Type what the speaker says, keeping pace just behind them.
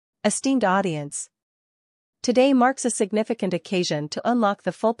Esteemed audience, today marks a significant occasion to unlock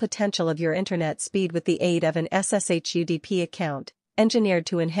the full potential of your internet speed with the aid of an SSH UDP account, engineered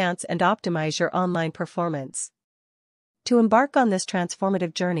to enhance and optimize your online performance. To embark on this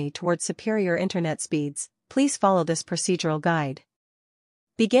transformative journey towards superior internet speeds, please follow this procedural guide.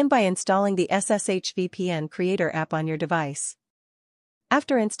 Begin by installing the SSH VPN Creator app on your device.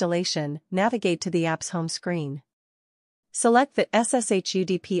 After installation, navigate to the app's home screen. Select the SSH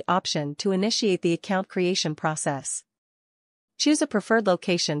UDP option to initiate the account creation process. Choose a preferred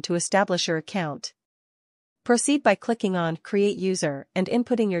location to establish your account. Proceed by clicking on Create User and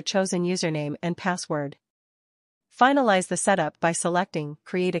inputting your chosen username and password. Finalize the setup by selecting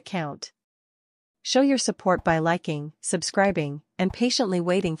Create Account. Show your support by liking, subscribing, and patiently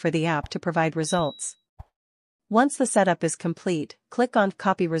waiting for the app to provide results. Once the setup is complete, click on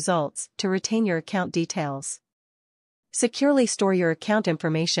Copy Results to retain your account details. Securely store your account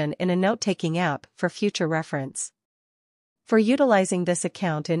information in a note-taking app for future reference. For utilizing this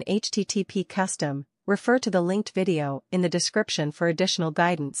account in HTTP Custom, refer to the linked video in the description for additional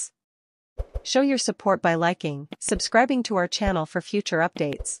guidance. Show your support by liking, subscribing to our channel for future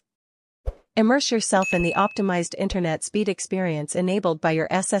updates. Immerse yourself in the optimized internet speed experience enabled by your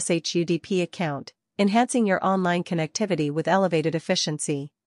SSH UDP account, enhancing your online connectivity with elevated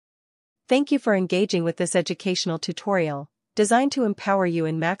efficiency. Thank you for engaging with this educational tutorial, designed to empower you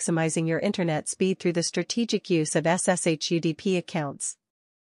in maximizing your internet speed through the strategic use of SSH UDP accounts.